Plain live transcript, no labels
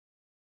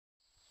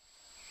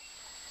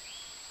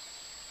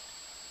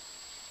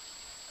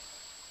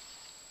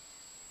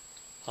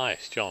Hi,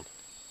 it's John.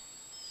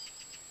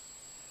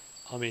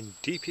 I'm in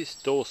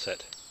deepest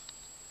Dorset,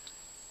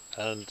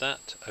 and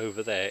that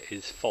over there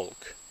is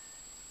Folke.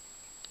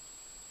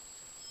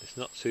 It's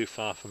not too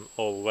far from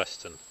All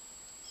Western.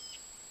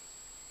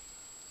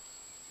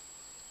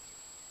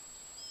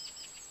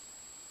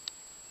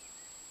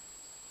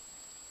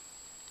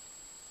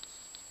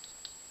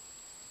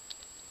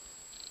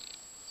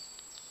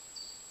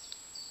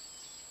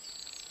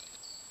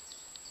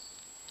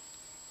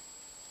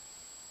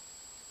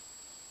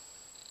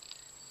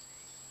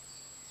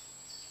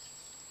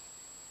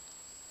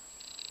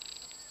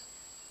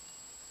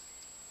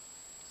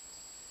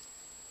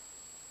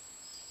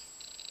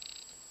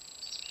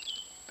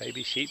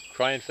 Baby sheep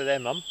crying for their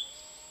mum.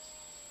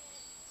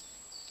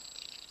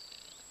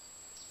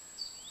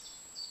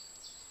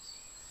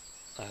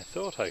 I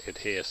thought I could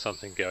hear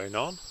something going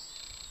on.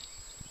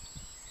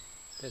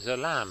 There's a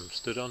lamb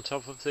stood on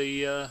top of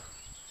the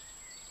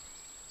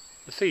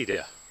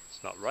feeder.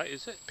 It's not right,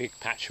 is it? Big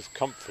patch of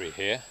comfrey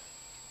here.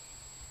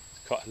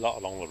 There's quite a lot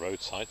along the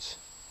roadsides.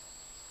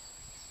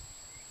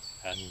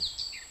 And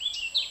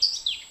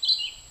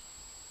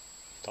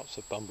lots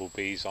of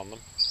bumblebees on them.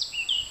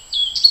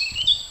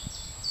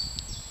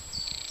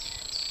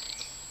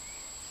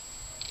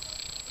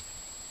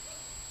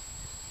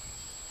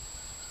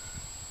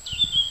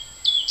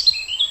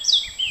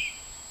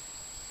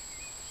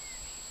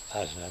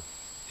 I don't know.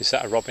 Is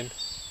that a robin?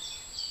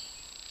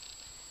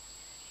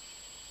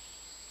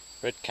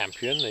 Red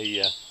campion.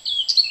 The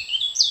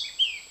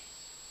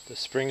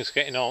spring's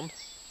getting on.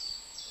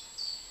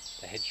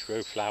 The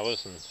hedgerow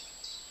flowers and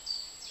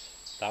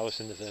flowers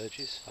in the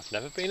verges. I've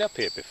never been up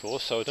here before,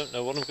 so I don't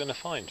know what I'm going to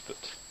find.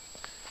 But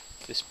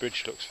this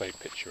bridge looks very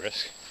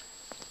picturesque.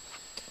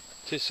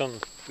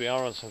 We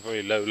are on some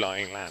very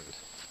low-lying land.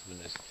 And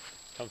there's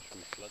comes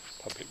through floods.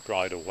 Public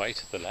bridleway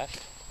to the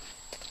left.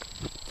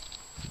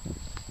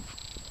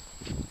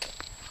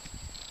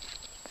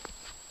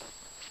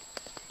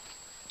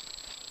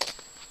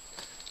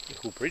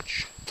 Little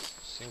bridge,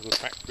 single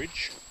track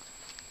bridge.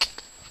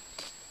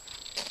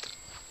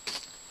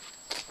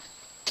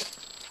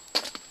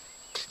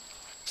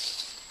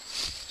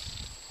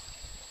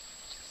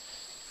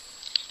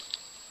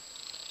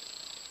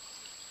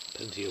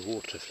 Plenty of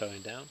water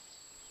flowing down.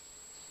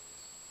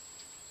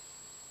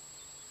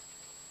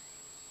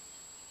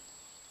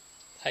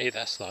 Hey,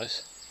 that's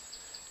nice.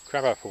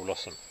 Crabapple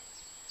blossom.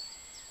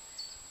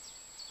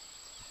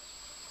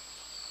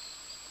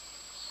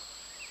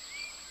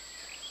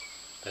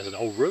 There's an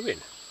old ruin.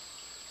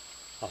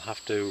 I'll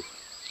have to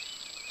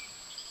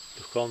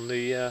look on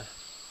the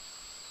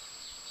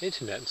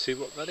internet and see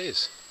what that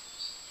is.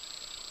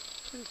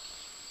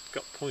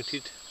 Got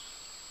pointed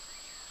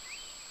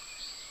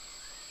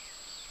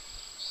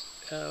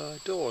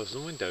doors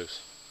and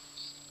windows.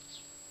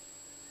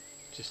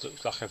 Just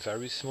looks like a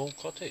very small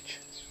cottage.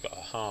 It's got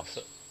a hearth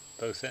at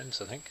both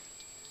ends, I think.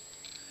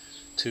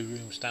 2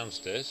 rooms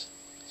downstairs.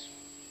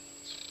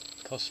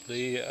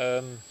 Possibly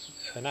an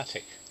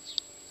attic.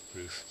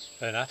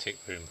 An attic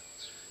room.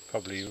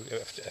 Probably you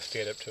have to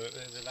get up to it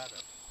with a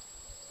ladder.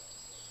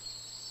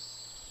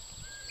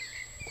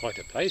 Quite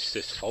a place,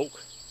 this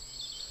Folke.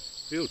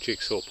 Real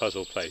jigsaw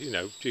puzzle place,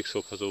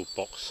 jigsaw puzzle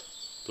box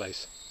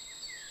place.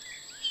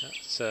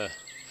 That's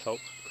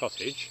Folke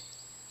Cottage.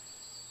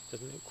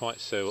 Doesn't look quite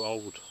so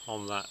old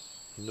on that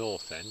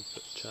north end,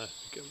 but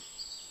go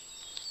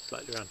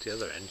slightly around to the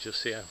other end, you'll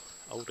see how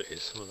old it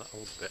is, some of that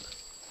old bit.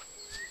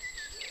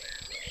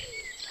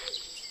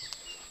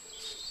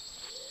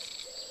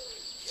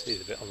 See,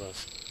 the bit on the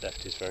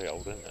left is very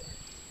old, isn't it?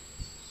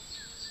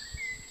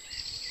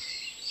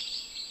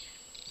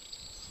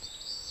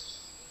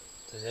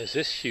 Then there's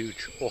this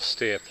huge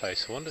austere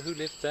place. I wonder who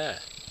lived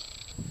there.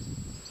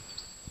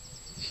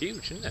 It's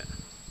huge, isn't it?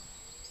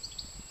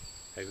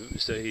 Maybe it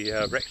was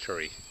the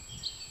rectory.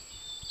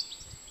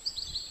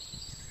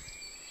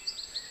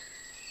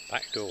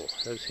 Back door,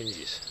 those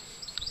hinges.